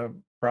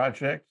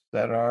projects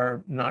that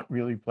are not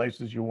really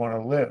places you want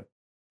to live.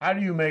 How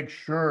do you make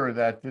sure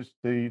that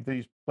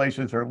these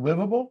places are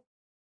livable,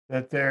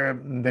 that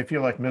they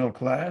feel like middle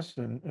class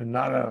and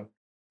not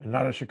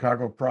a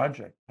Chicago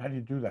project? How do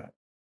you do that?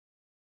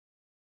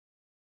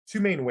 Two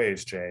main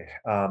ways, Jay.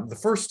 The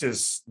first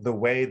is the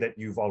way that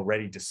you've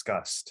already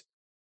discussed,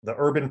 the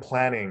urban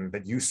planning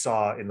that you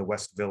saw in the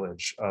West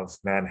Village of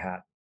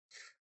Manhattan.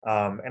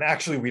 And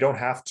actually, we don't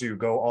have to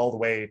go all the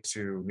way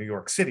to New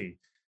York City.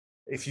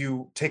 If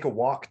you take a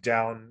walk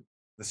down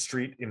the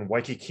street in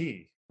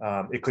Waikiki,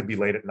 it could be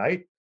late at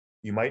night.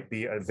 You might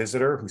be a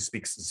visitor who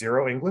speaks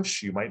zero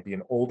English. You might be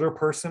an older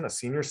person, a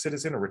senior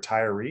citizen, a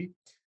retiree,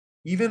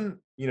 even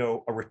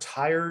a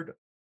retired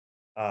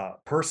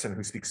person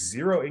who speaks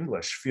zero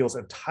English feels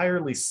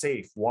entirely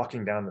safe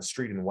walking down the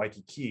street in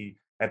Waikiki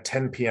at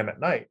 10 p.m. at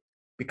night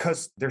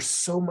because there's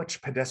so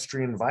much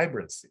pedestrian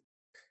vibrancy.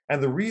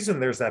 And the reason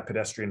there's that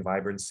pedestrian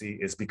vibrancy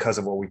is because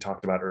of what we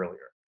talked about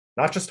earlier.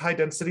 Not just high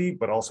density,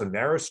 but also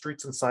narrow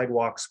streets and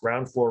sidewalks,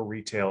 ground floor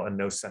retail, and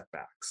no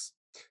setbacks.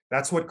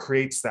 That's what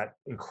creates that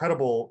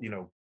incredible,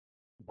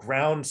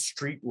 ground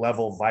street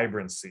level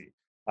vibrancy.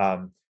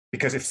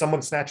 Because if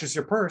someone snatches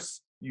your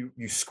purse,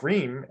 you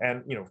scream,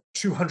 and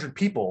 200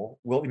 people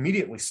will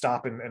immediately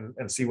stop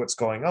and see what's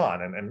going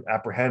on and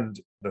apprehend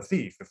the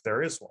thief if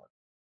there is one.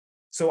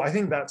 So I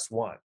think that's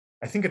one.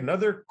 I think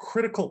another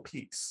critical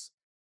piece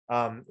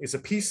is a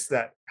piece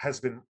that has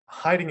been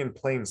hiding in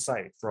plain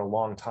sight for a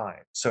long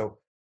time. So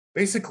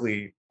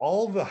basically,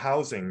 all the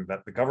housing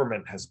that the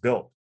government has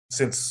built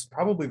since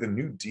probably the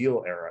New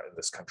Deal era in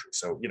this country,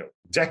 so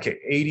decade,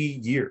 80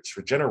 years,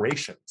 for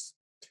generations,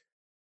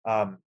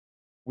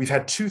 we've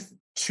had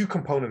two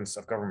components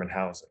of government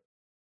housing.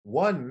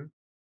 One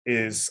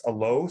is a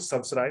low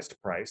subsidized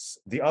price.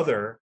 The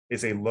other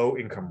is a low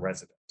income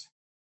resident.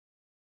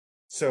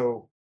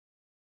 So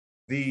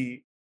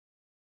the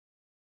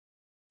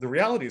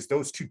reality is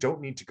those two don't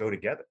need to go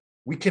together.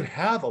 We can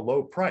have a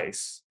low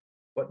price,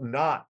 but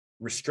not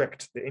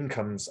restrict the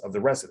incomes of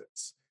the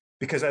residents.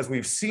 Because as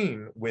we've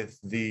seen with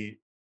the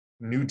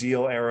New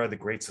Deal era, the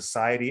Great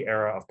Society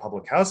era of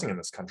public housing in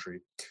this country,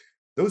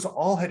 those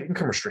all had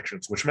income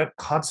restrictions, which meant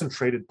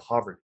concentrated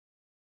poverty.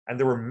 And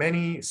there were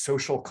many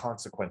social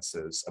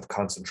consequences of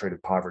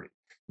concentrated poverty,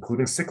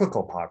 including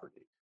cyclical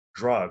poverty,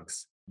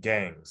 drugs,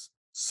 gangs,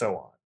 so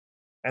on.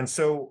 And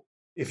so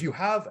if you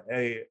have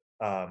a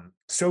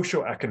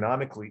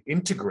socioeconomically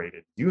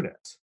integrated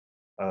unit,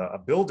 a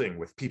building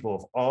with people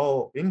of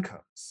all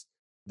incomes,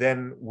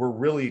 then we're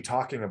really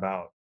talking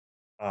about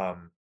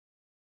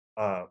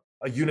a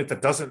unit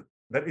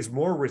that is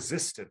more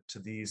resistant to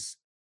these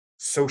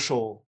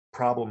social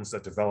problems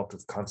that developed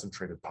with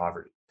concentrated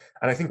poverty.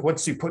 And I think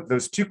once you put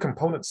those two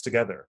components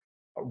together,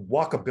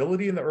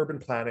 walkability in the urban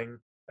planning,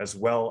 as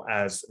well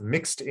as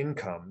mixed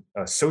income,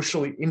 a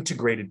socially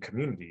integrated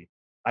community,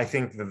 I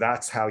think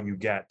that's how you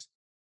get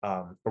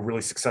a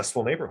really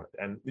successful neighborhood.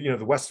 And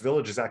the West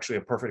Village is actually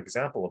a perfect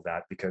example of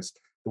that, because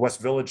the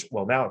West Village,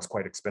 well, now it's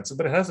quite expensive,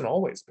 but it hasn't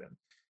always been.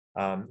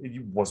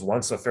 It was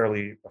once a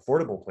fairly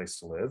affordable place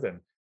to live,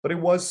 but it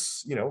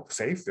was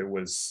safe. It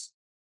was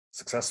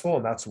successful,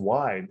 and that's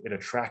why it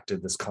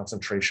attracted this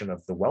concentration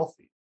of the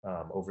wealthy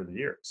over the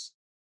years.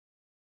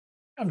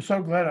 I'm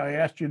so glad I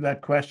asked you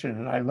that question,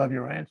 and I love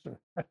your answer.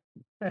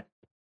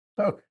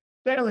 So,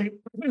 Stanley,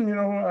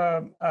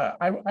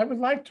 I would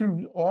like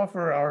to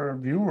offer our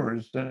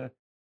viewers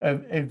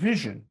a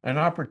vision, an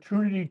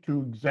opportunity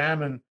to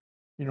examine,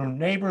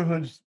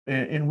 neighborhoods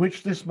in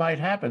which this might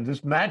happen,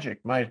 this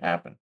magic might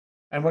happen.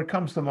 And what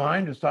comes to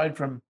mind, aside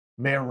from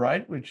Mayor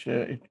Wright, which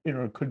it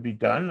could be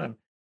done.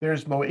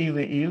 There's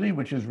Mo'ili Ely,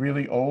 which is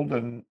really old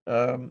and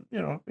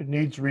it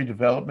needs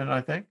redevelopment,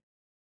 I think.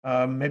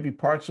 Maybe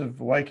parts of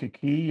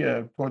Waikiki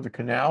toward the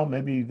canal,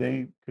 maybe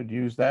they could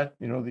use that.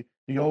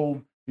 The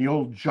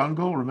old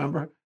jungle.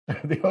 Remember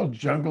the old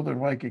jungle in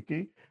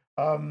Waikiki?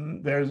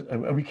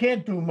 We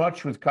can't do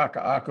much with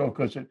Kaka'ako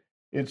because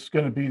it's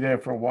going to be there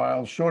for a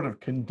while. Short of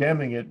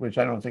condemning it, which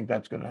I don't think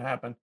that's going to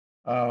happen.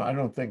 I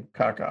don't think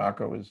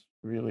Kaka'ako is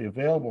really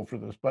available for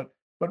this. But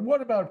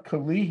what about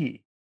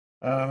Kalihi?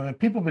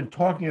 People have been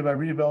talking about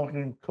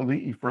redeveloping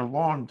Kalihi for a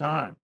long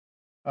time.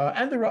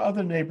 And there are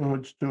other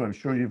neighborhoods too. I'm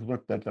sure you've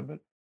looked at them. But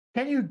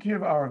can you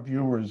give our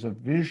viewers a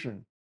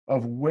vision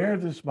of where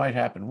this might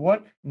happen?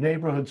 What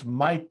neighborhoods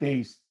might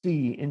they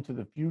see into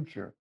the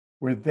future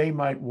where they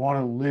might want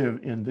to live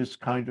in this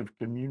kind of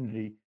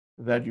community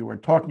that you were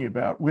talking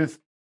about with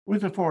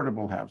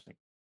affordable housing?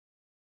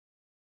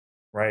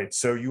 Right.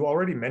 So you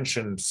already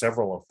mentioned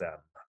several of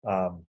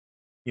them.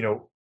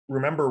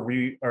 Remember,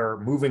 we are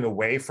moving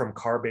away from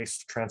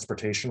car-based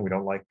transportation. We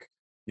don't like,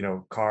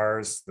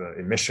 cars. The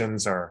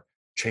emissions are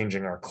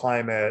changing our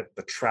climate.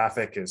 The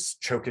traffic is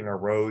choking our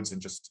roads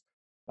and just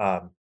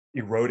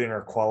eroding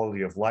our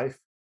quality of life.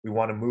 We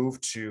want to move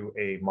to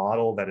a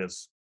model that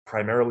is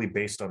primarily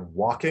based on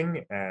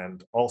walking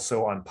and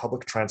also on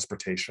public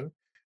transportation,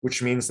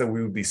 which means that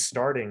we would be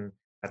starting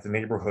at the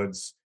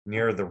neighborhoods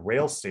near the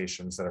rail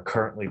stations that are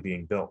currently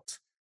being built.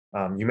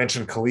 You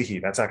mentioned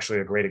Kalihi. That's actually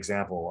a great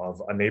example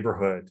of a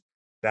neighborhood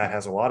that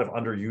has a lot of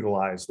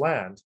underutilized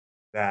land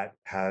that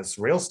has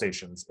rail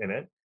stations in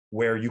it,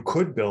 where you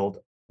could build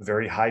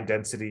very high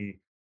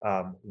density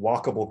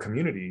walkable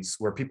communities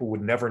where people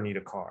would never need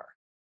a car.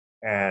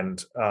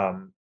 And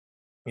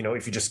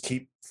if you just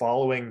keep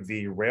following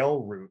the rail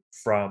route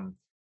from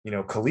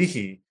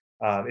Kalihi,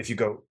 if you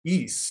go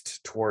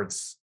east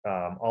towards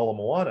Ala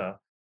Moana,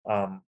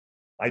 um,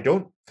 I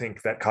don't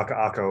think that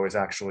Kaka'ako is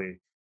actually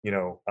you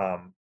know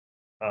um,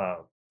 uh,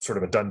 sort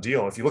of a done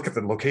deal. If you look at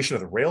the location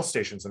of the rail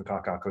stations in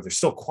Kaka'ako, there's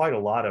still quite a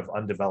lot of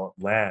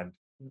undeveloped land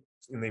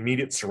in the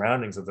immediate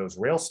surroundings of those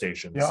rail Yeah,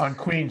 stations. on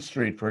Queen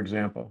Street, for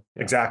example.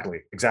 Yeah.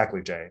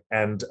 Exactly, Jay.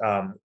 And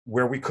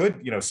where we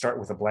could, start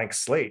with a blank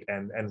slate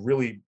and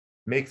really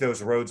make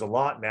those roads a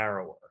lot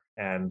narrower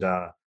and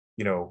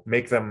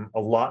make them a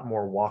lot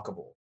more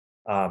walkable.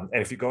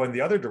 And if you go in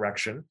the other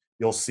direction,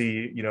 you'll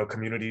see,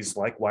 communities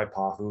like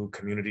Waipahu,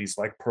 communities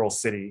like Pearl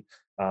City,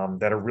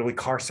 that are really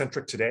car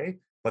centric today.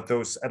 But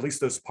those, at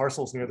least those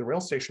parcels near the rail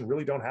station,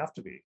 really don't have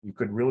to be. You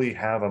could really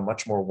have a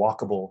much more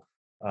walkable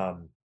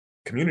um,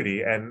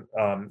 community. And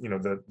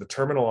the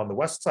terminal on the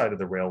west side of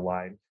the rail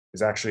line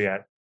is actually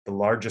at the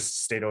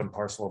largest state-owned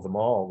parcel of them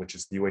all, which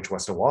is the UH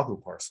West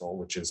Oahu parcel,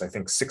 which is I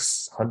think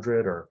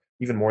 600 or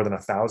even more than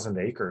 1,000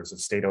 acres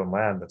of state-owned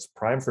land that's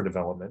prime for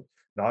development.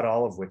 Not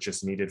all of which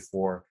is needed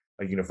for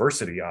a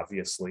university,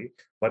 obviously,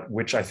 but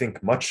which I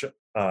think much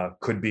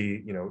could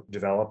be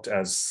developed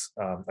as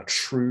a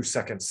true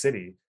second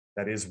city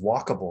that is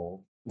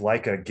walkable,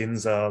 like a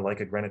Ginza, like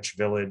a Greenwich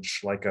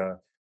Village, like a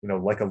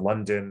like a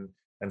London,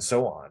 and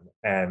so on.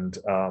 And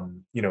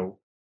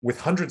with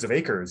hundreds of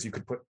acres, you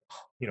could put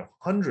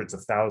hundreds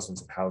of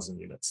thousands of housing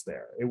units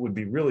there. It would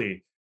be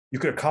really, you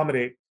could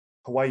accommodate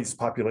Hawaii's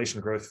population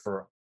growth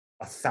for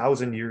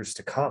 1,000 years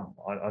to come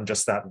on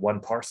just that one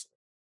parcel,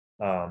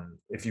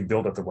 if you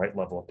build at the right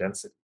level of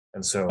density.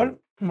 And so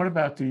What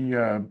about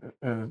the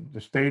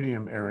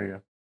stadium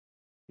area?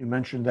 You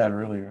mentioned that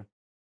earlier.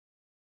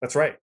 that's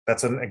right.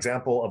 That's an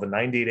example of a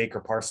 98-acre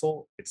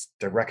parcel. It's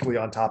directly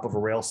on top of a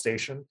rail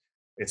station.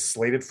 It's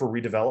slated for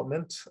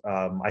redevelopment.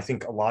 I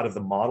think a lot of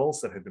the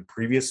models that had been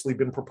previously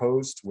been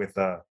proposed with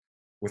a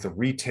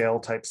retail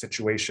type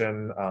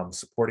situation,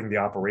 supporting the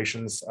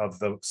operations of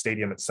the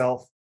stadium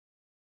itself,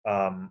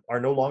 are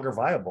no longer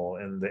viable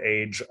in the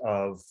age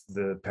of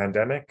the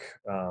pandemic,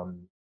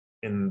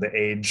 in the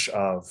age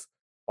of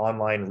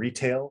online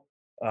retail.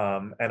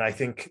 And I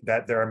think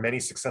that there are many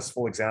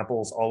successful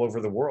examples all over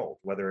the world,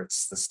 whether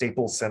it's the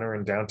Staples Center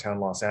in downtown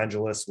Los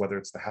Angeles, whether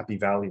it's the Happy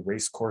Valley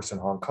Race Course in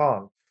Hong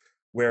Kong,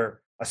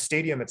 where a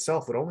stadium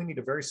itself would only need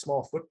a very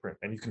small footprint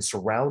and you can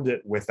surround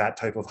it with that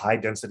type of high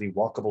density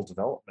walkable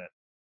development.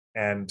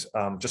 And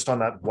just on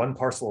that one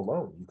parcel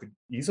alone, you could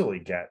easily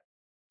get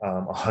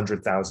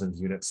 100,000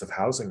 units of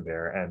housing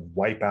there and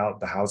wipe out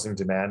the housing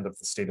demand of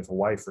the state of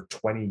Hawaii for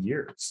 20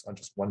 years on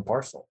just one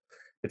parcel.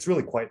 It's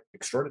really quite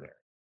extraordinary.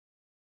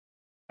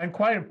 And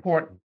quite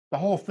important. The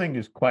whole thing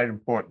is quite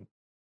important.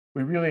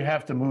 We really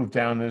have to move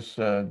down this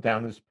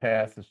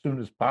path as soon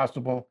as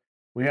possible.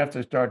 We have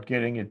to start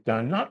getting it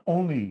done, not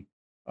only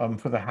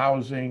for the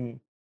housing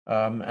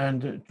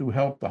and to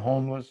help the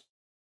homeless,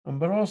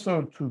 but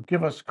also to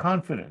give us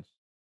confidence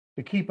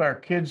to keep our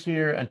kids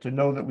here and to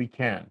know that we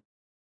can.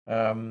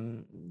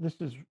 This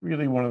is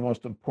really one of the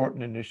most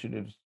important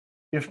initiatives,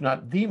 if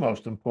not the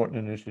most important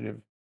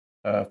initiative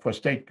for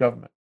state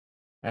government.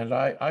 And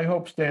I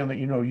hope, Stanley,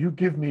 you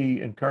give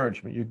me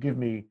encouragement, you give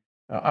me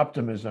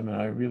optimism,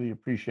 and I really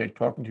appreciate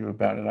talking to you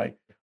about it.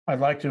 I'd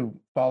like to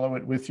follow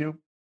it with you,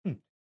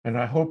 and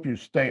I hope you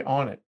stay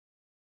on it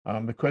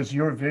because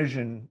your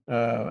vision,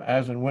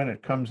 as and when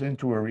it comes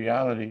into a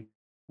reality,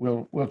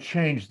 will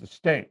change the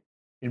state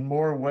in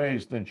more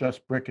ways than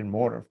just brick and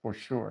mortar, for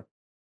sure.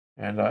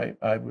 And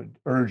I would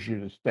urge you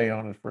to stay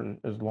on it for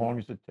as long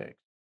as it takes.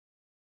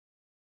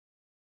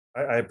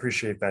 I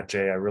appreciate that,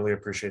 Jay. I really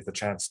appreciate the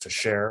chance to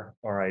share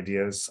our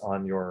ideas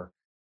on your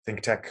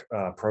Think Tech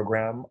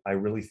program. I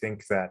really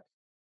think that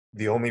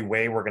the only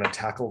way we're going to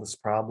tackle this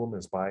problem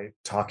is by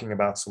talking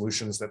about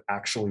solutions that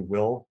actually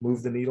will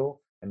move the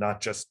needle and not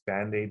just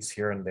band-aids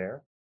here and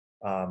there.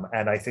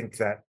 And I think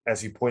that,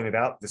 as you pointed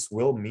out, this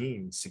will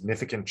mean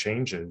significant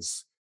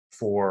changes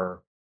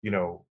for,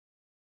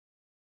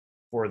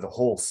 for the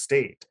whole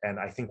state.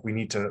 And I think we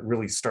need to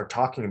really start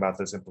talking about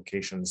those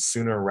implications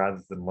sooner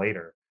rather than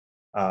later,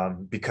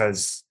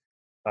 because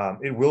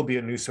it will be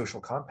a new social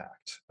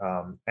compact.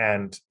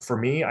 And for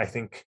me, I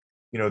think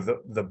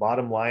the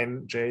bottom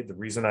line, Jay, the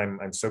reason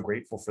I'm so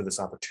grateful for this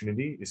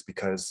opportunity is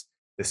because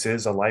this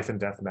is a life and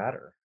death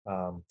matter.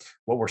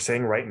 What we're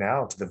saying right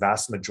now to the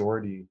vast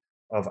majority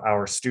of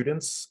our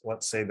students,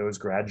 let's say those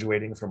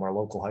graduating from our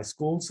local high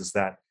schools, is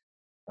that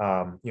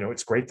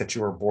it's great that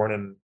you were born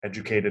and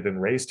educated and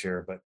raised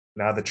here, but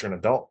now that you're an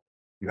adult,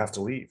 you have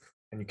to leave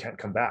and you can't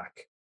come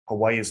back.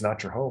 Hawaii is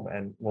not your home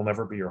and will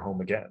never be your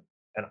home again.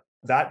 And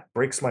that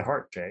breaks my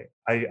heart, Jay.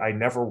 I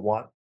never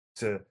want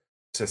to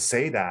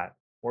say that,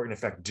 or in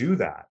effect do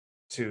that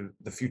to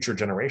the future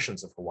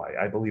generations of Hawaii.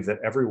 I believe that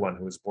everyone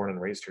who was born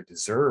and raised here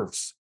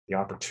deserves the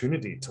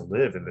opportunity to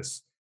live in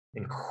this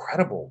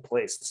incredible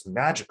place, this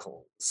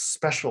magical,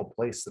 special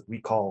place that we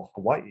call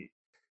Hawaii.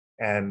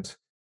 And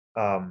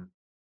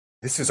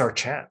this is our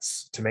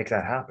chance to make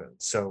that happen.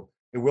 So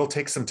it will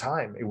take some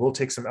time, it will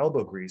take some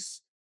elbow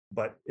grease,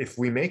 but if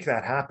we make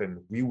that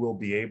happen, we will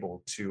be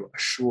able to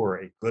assure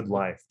a good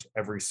life to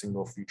every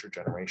single future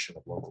generation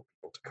of local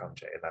people to come,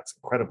 Jay. And that's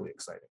incredibly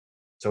exciting.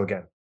 So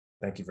again,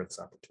 thank you for this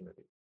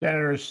opportunity.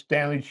 Senator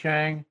Stanley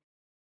Chang,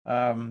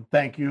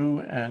 thank you,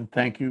 and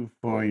thank you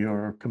for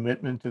your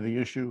commitment to the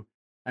issue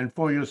and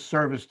for your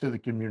service to the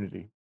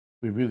community.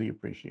 We really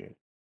appreciate it.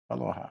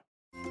 Aloha.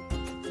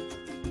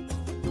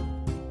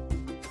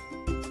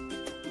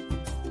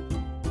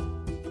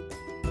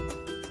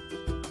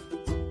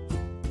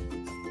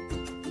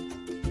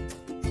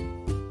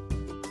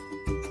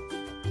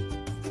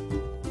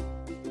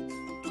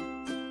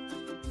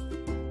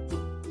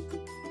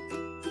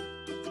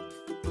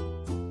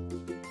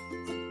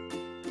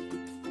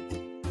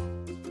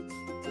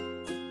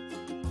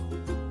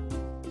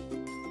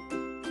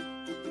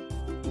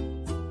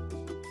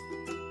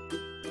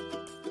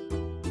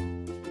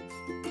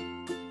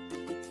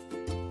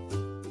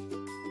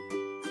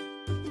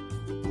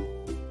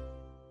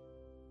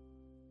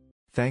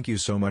 Thank you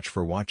so much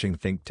for watching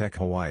Think Tech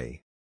Hawaii.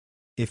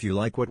 If you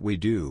like what we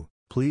do,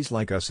 please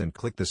like us and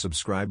click the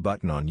subscribe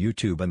button on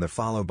YouTube and the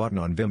follow button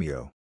on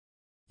Vimeo.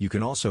 You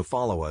can also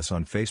follow us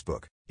on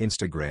Facebook,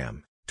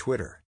 Instagram,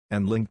 Twitter,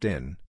 and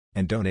LinkedIn,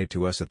 and donate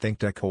to us at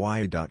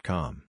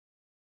thinktechhawaii.com.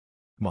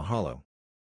 Mahalo.